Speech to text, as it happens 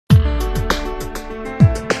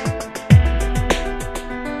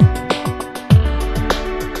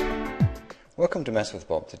Welcome to Maths with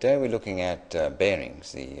Bob. Today we're looking at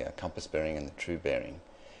bearings, the compass bearing and the true bearing.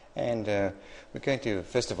 And we're going to,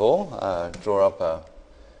 first of all, draw up a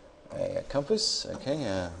compass. Okay,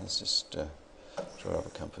 let's just draw up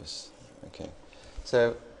a compass. Okay,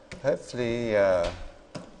 so hopefully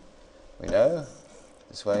we know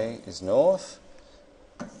this way is north,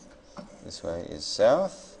 this way is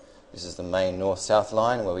south. This is the main north-south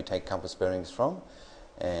line where we take compass bearings from.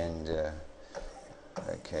 And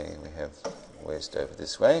okay, we have west over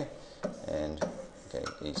this way, and okay,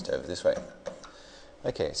 east over this way.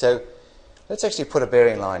 Okay, so let's actually put a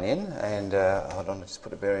bearing line in, and hold on, let's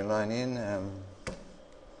put a bearing line in.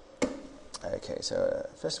 Okay, so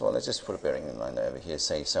first of all, let's just put a bearing line over here,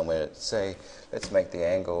 say somewhere, say, let's make the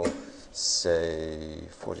angle, say,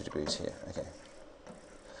 40 degrees here. Okay.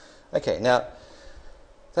 Okay, now,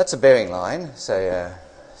 that's a bearing line. Say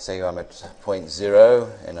I'm at point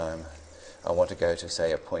 0, and I want to go to,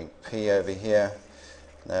 say, a point P over here.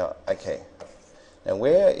 Now, okay. Now,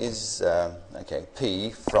 where is, okay, P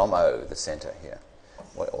from O, the center here?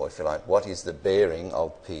 Or if you like, what is the bearing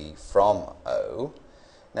of P from O?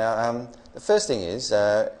 Now, the first thing is,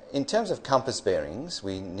 in terms of compass bearings,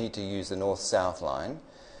 we need to use the north-south line.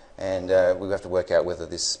 And we have to work out whether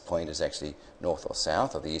this point is actually north or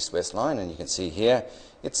south, or the east-west line. And you can see here,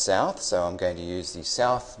 it's south, so I'm going to use the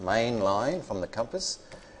south main line from the compass.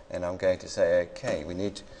 And I'm going to say, okay, we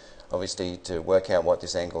need obviously to work out what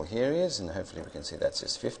this angle here is, and hopefully we can see that's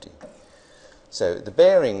just 50. So the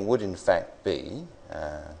bearing would in fact be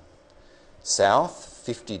south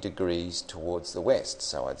 50 degrees towards the west.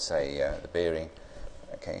 So I'd say the bearing,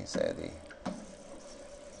 okay, so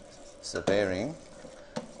the bearing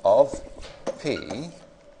of P,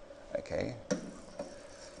 okay,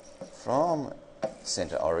 from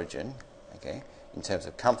center origin, okay, in terms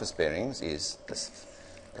of compass bearings is this.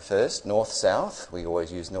 The first, north-south, we always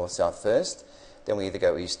use north-south first, then we either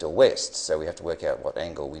go east or west, so we have to work out what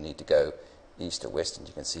angle we need to go east or west, and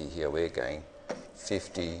you can see here we're going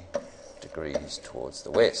 50 degrees towards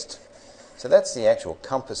the west. So that's the actual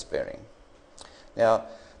compass bearing. Now,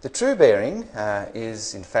 the true bearing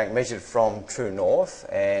is in fact measured from true north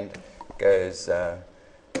and goes, if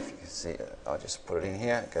you can see, I'll just put it in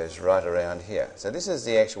here, it goes right around here. So this is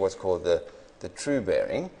the actual what's called the true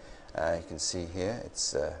bearing. You can see here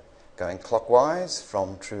it's going clockwise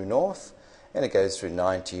from true north, and it goes through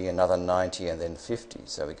 90, another 90, and then 50.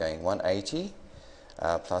 So we're going 180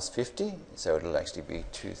 plus 50, so it'll actually be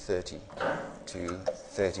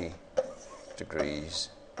 230 degrees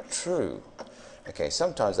true. Okay,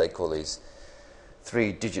 sometimes they call these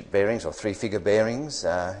 3-digit bearings or 3-figure bearings.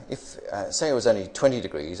 If say it was only 20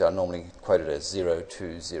 degrees, I normally quote it as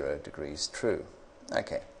 020 degrees true.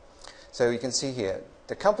 Okay, so you can see here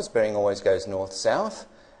the compass bearing always goes north-south,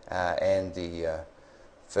 and the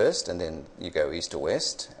first, and then you go east or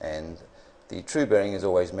west, and the true bearing is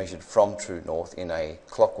always measured from true north in a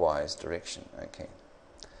clockwise direction. Okay.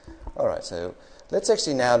 All right, so let's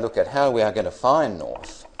actually now look at how we are going to find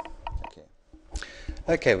north.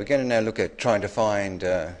 Okay, we're going to now look at trying to find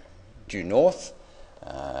due north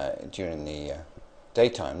during the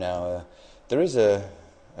daytime. Now, there is a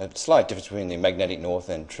slight difference between the magnetic north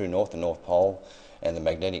and true north, the North Pole, and the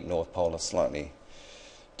magnetic North Pole are slightly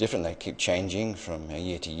different. They keep changing from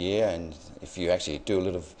year to year, and if you actually do a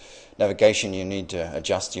little navigation, you need to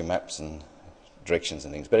adjust your maps and directions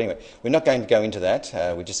and things. But anyway, we're not going to go into that.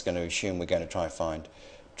 We're just going to assume we're going to try and find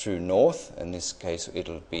true north. In this case,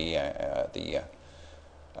 it'll be I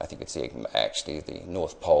think it's actually the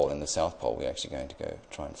North Pole and the South Pole we're actually going to go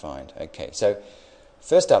try and find. Okay, so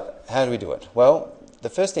first up, how do we do it? Well, the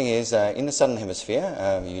first thing is in the southern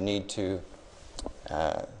hemisphere, you need to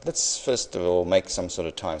let's first of all make some sort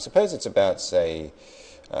of time. Suppose it's about, say,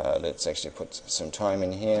 let's actually put some time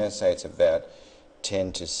in here. Say it's about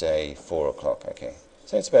 10 to, say, 4 o'clock. Okay,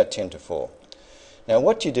 so it's about 10 to 4. Now,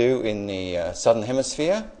 what you do in the southern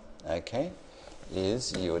hemisphere, okay,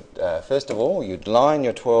 is you would, first of all, you'd line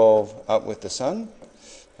your 12 up with the sun,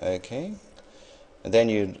 okay, and then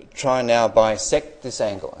you try and now bisect this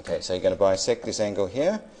angle. Okay, so you're going to bisect this angle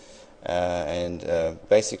here, and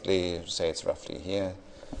basically, say it's roughly here.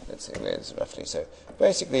 Let's see where it's roughly. So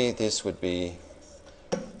basically, this would be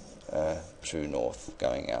true north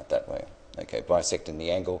going out that way. Okay, bisecting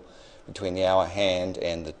the angle between the hour hand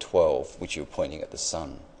and the 12, which you're pointing at the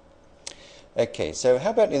sun. Okay, so how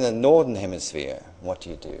about in the northern hemisphere? What do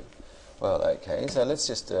you do? Well, okay, so let's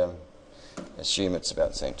just assume it's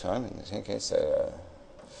about the same time. Okay, so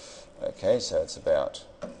it's about,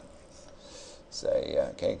 say,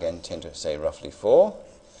 okay, again, 10 to, say, roughly 4.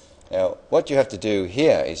 Now, what you have to do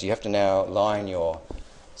here is you have to now line your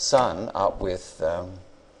sun up with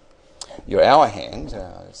your hour hand,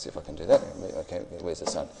 let's see if I can do that. Okay, where's the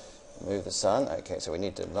sun? Move the sun. Okay, so we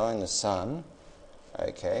need to line the sun,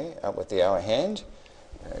 okay, up with the hour hand.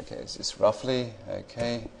 Okay, is this roughly?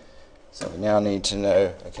 Okay, so we now need to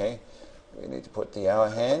know, okay, we need to put the hour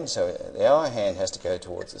hand, so the hour hand has to go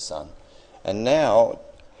towards the sun. And now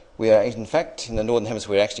we are, in fact, in the northern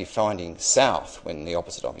hemisphere, we're actually finding south when the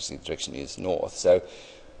opposite, obviously, direction is north. So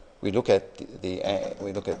we look at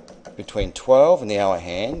we look at between 12 and the hour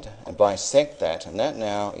hand and bisect that, and that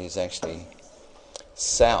now is actually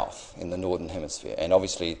south in the northern hemisphere. And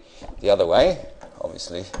obviously, the other way,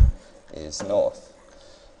 obviously, is north.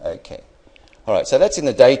 Okay. All right, so that's in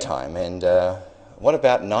the daytime. And what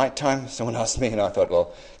about nighttime? Someone asked me, and I thought,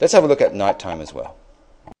 well, let's have a look at nighttime as well.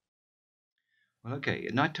 Well, okay,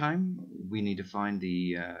 at nighttime we need to find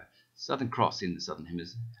the Southern Cross in the southern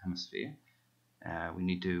hemisphere. We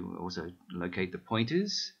need to also locate the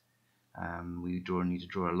pointers. We need to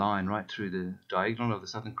draw a line right through the diagonal of the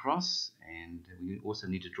Southern Cross, and we also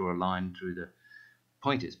need to draw a line through the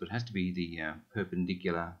pointers, but it has to be the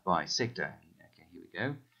perpendicular bisector. Okay, here we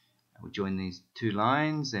go. We join these two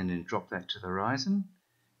lines and then drop that to the horizon,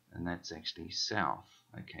 and that's actually south.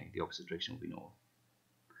 Okay, the opposite direction will be north.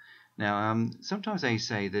 Now, sometimes they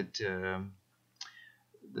say that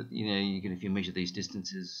if you measure these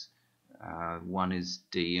distances, one is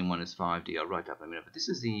d and one is 5d. I'll write up in a minute. But this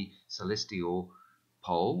is the celestial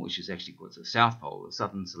pole, which is actually what's the south pole, the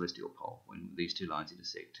southern celestial pole, when these two lines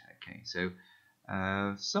intersect. Okay, so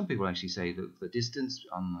some people actually say that the distance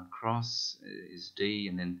on the cross is d,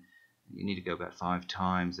 and then you need to go about 5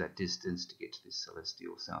 times that distance to get to this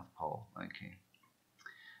celestial south pole. Okay,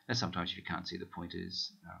 and sometimes if you can't see the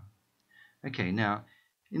pointers. Okay, now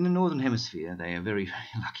in the northern hemisphere they are very, very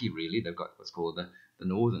lucky, really. They've got what's called the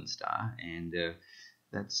northern star, and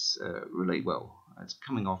that's really, well, it's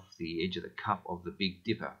coming off the edge of the cup of the Big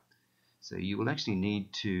Dipper. So you will actually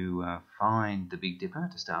need to find the Big Dipper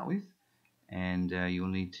to start with, and you'll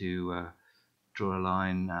need to draw a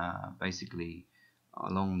line basically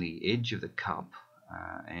along the edge of the cup,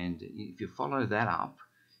 and if you follow that up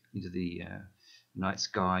into the night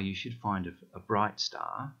sky, you should find a bright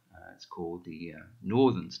star. It's called the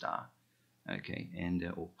northern star, okay, and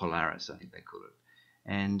or Polaris, I think they call it.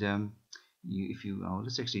 And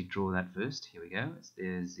let's actually draw that first. Here we go. This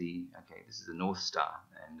is the North Star,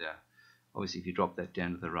 and obviously if you drop that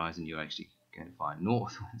down to the horizon, you're actually going to find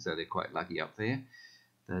north. So they're quite lucky up there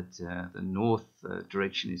that the north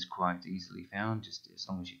direction is quite easily found, just as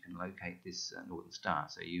long as you can locate this northern star.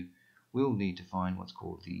 So you will need to find what's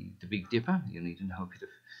called the Big Dipper. You'll need to know a bit of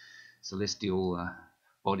celestial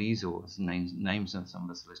bodies, or names of some of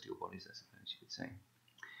the celestial bodies, I suppose you could say.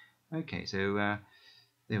 Okay, so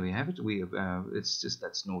there we have it. It's just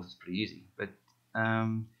that's north is pretty easy. But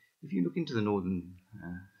if you look into the northern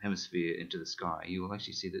hemisphere, into the sky, you will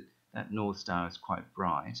actually see that that North Star is quite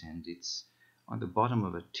bright, and it's on the bottom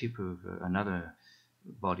of a tip of another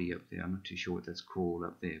body up there. I'm not too sure what that's called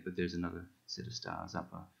up there, but there's another set of stars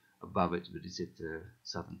up above it, but it's at the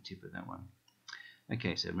southern tip of that one.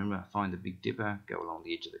 Okay, so remember, find the Big Dipper, go along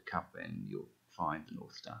the edge of the cup, and you'll find the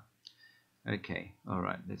North Star. Okay,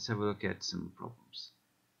 alright, let's have a look at some problems.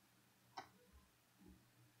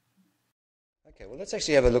 Okay, well, let's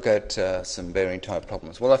actually have a look at some bearing type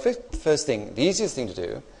problems. Well, first thing, the easiest thing to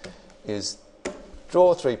do is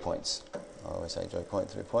draw 3 points. I always say draw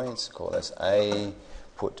 3 points, call this A,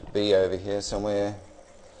 put B over here somewhere,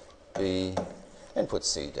 B, and put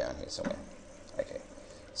C down here somewhere. Okay,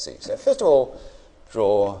 C. So first of all,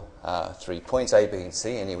 draw 3 points, A, B, and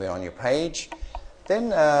C, anywhere on your page.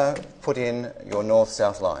 Then put in your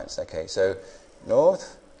north-south lines. Okay, so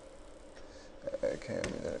north, okay,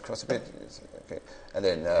 across a bit, okay, and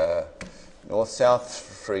then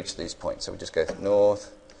north-south for each of these points. So we just go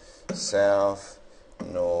north, south,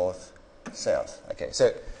 north, south. Okay,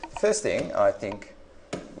 so the first thing I think,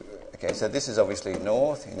 okay, so this is obviously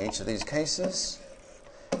north in each of these cases,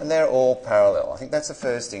 and they're all parallel. I think that's the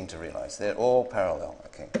first thing to realize. They're all parallel,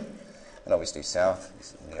 okay. And obviously south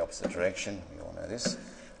is in the opposite direction. We all know this.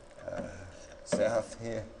 South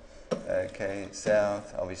here, okay,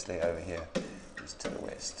 south, obviously over here is to the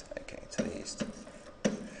west, okay, to the east.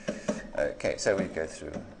 Okay, so we go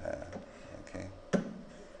through, okay.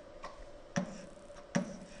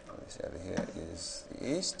 This over here is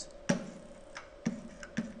the east. Okay,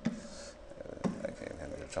 we're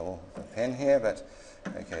having a bit of trouble with the pen here, but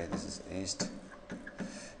okay, this is east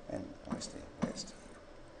and obviously west.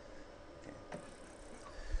 Okay.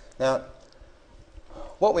 Now,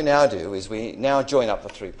 what we now do is we now join up the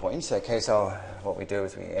 3 points. Okay, so what we do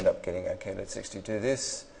is we end up getting, okay, let's actually do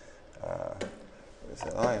this. With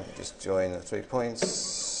the line, we just join the 3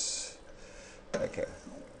 points. Okay.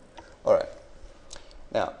 All right.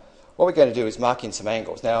 Now, what we're going to do is mark in some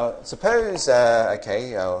angles. Now, suppose,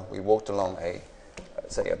 we walked along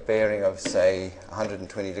say a bearing of, say,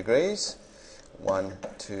 120 degrees, 1,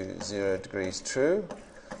 2, 0 degrees true,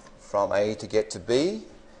 from A to get to B,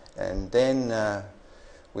 and then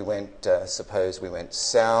we went, suppose we went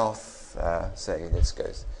south, say, let's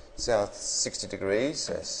go south 60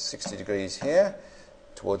 degrees, 60 degrees here,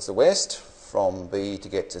 towards the west, from B to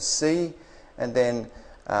get to C, and then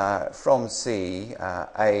from C,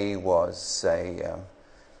 A was, say,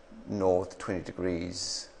 north 20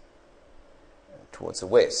 degrees towards the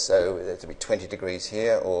west. So that would be 20 degrees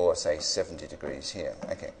here, or say 70 degrees here.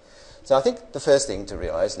 Okay. So I think the first thing to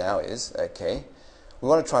realize now is, okay, we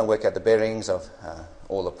want to try and work out the bearings of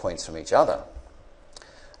all the points from each other.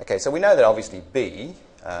 Okay, so we know that obviously B,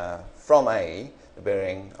 from A, the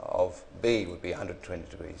bearing of B would be 120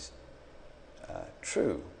 degrees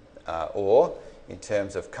true. Or in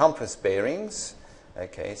terms of compass bearings,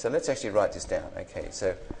 okay, so let's actually write this down. Okay,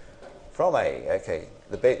 so from A, okay,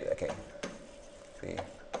 the bearings.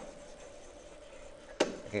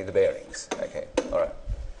 Okay, all right.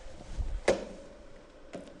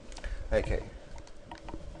 Okay,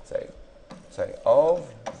 so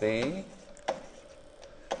of B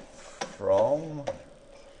from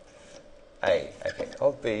A. Okay,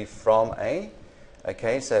 of B from A.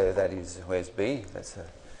 Okay, so that is, where's B? That's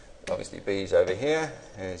obviously B is over here.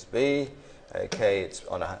 Here's B. Okay, it's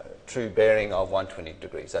on a true bearing of 120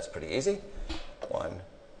 degrees. That's pretty easy.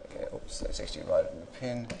 Okay, oops, let's actually write it in the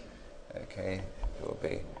pen. Okay, it will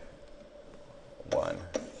be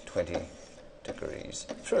 120 degrees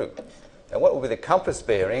true. Now, what will be the compass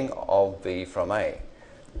bearing of B from A?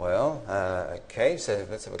 Well, okay, so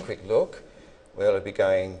let's have a quick look. Well, it'll be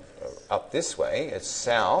going up this way. It's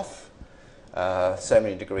south, so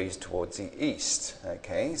many degrees towards the east.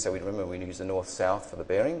 Okay, so we remember we use the north-south for the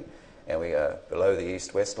bearing, and we are below the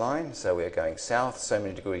east-west line, so we're going south, so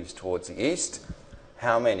many degrees towards the east.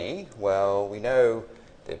 How many? Well, we know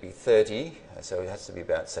there'd be 30, so it has to be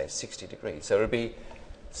about, say, 60 degrees. So it'll be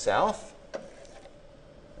south.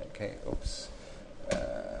 Okay, oops.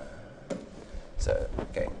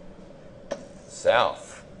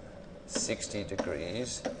 South, 60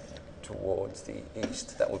 degrees towards the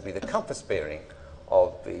east. That would be the compass bearing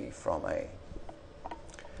of B from A.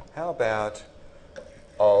 How about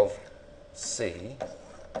of C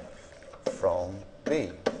from B?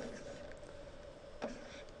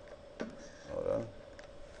 Hold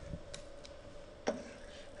on.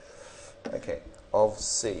 Okay, of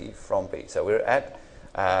C from B. So we're at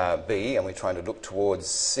B and we're trying to look towards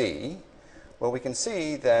C. Well, we can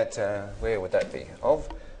see that, where would that be?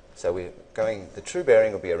 So we're going, the true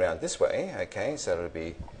bearing will be around this way, okay, so it'll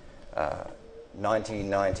be 90,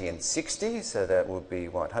 90 and 60, so that would be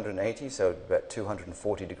what, 180, so about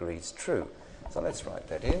 240 degrees true. So let's write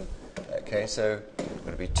that in. Okay, so it's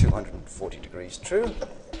going to be 240 degrees true.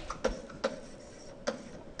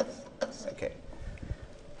 Okay.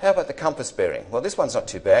 How about the compass bearing? Well, this one's not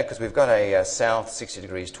too bad because we've got a south 60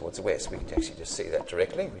 degrees towards the west. We can actually just see that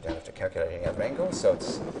directly. We don't have to calculate any other angles. So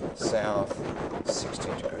it's south 60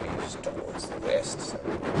 degrees towards the west. So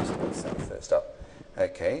we'll start that first up.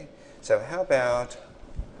 Okay. So how about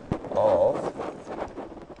of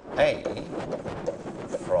A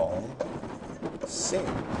from C?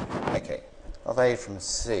 Okay. Of A from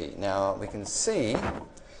C. Now we can see.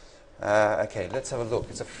 Okay. Let's have a look.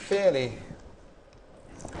 It's a fairly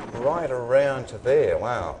right around to there.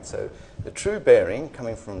 Wow. So the true bearing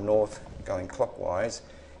coming from north going clockwise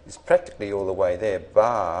is practically all the way there,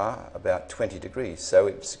 bar about 20 degrees. So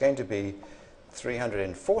it's going to be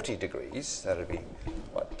 340 degrees. That'll be,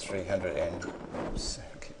 what, 300 and... Oops, I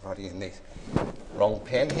keep writing in the wrong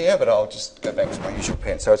pen here, but I'll just go back to my usual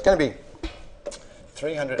pen. So it's going to be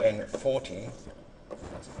 340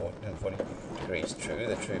 degrees true,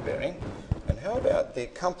 the true bearing. And how about the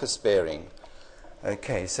compass bearing?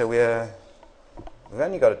 Okay, so we've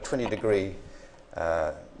only got a 20 degree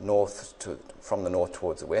from the north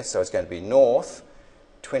towards the west, so it's going to be north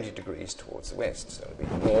 20 degrees towards the west. So it'll be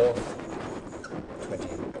north 20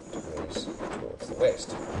 degrees towards the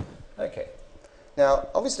west. Okay. Now,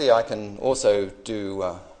 obviously I can also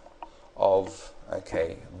do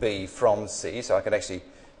B from C, so I can actually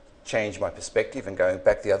change my perspective and go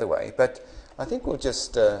back the other way. But I think we'll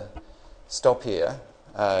just stop here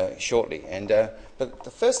shortly. But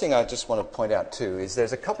the first thing I just want to point out too is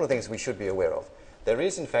there's a couple of things we should be aware of. There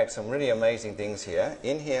is, in fact, some really amazing things here.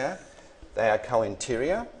 In here, they are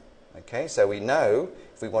co-interior. Okay, so we know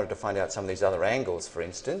if we wanted to find out some of these other angles, for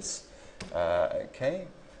instance,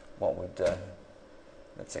 what would,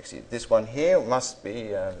 let's actually, this one here must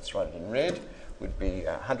be, let's write it in red. would be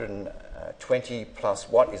 120 plus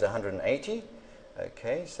what is 180.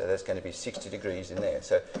 Okay, so that's going to be 60 degrees in there.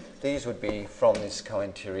 So these would be from this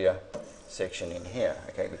co-anterior section in here,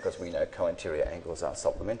 okay, because we know co-anterior angles are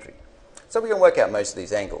supplementary. So we can work out most of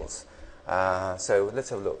these angles. So let's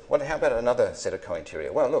have a look. How about another set of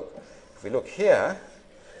co-anterior? Well, look, if we look here,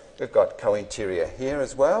 we've got co-anterior here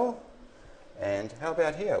as well. And how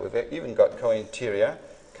about here? We've even got co-anterior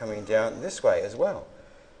coming down this way as well.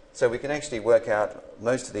 So we can actually work out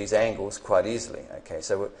most of these angles quite easily. Okay,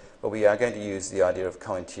 so but we are going to use the idea of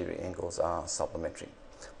co-anterior angles are supplementary.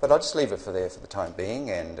 But I'll just leave it for there for the time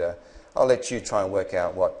being, and I'll let you try and work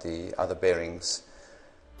out what the other bearings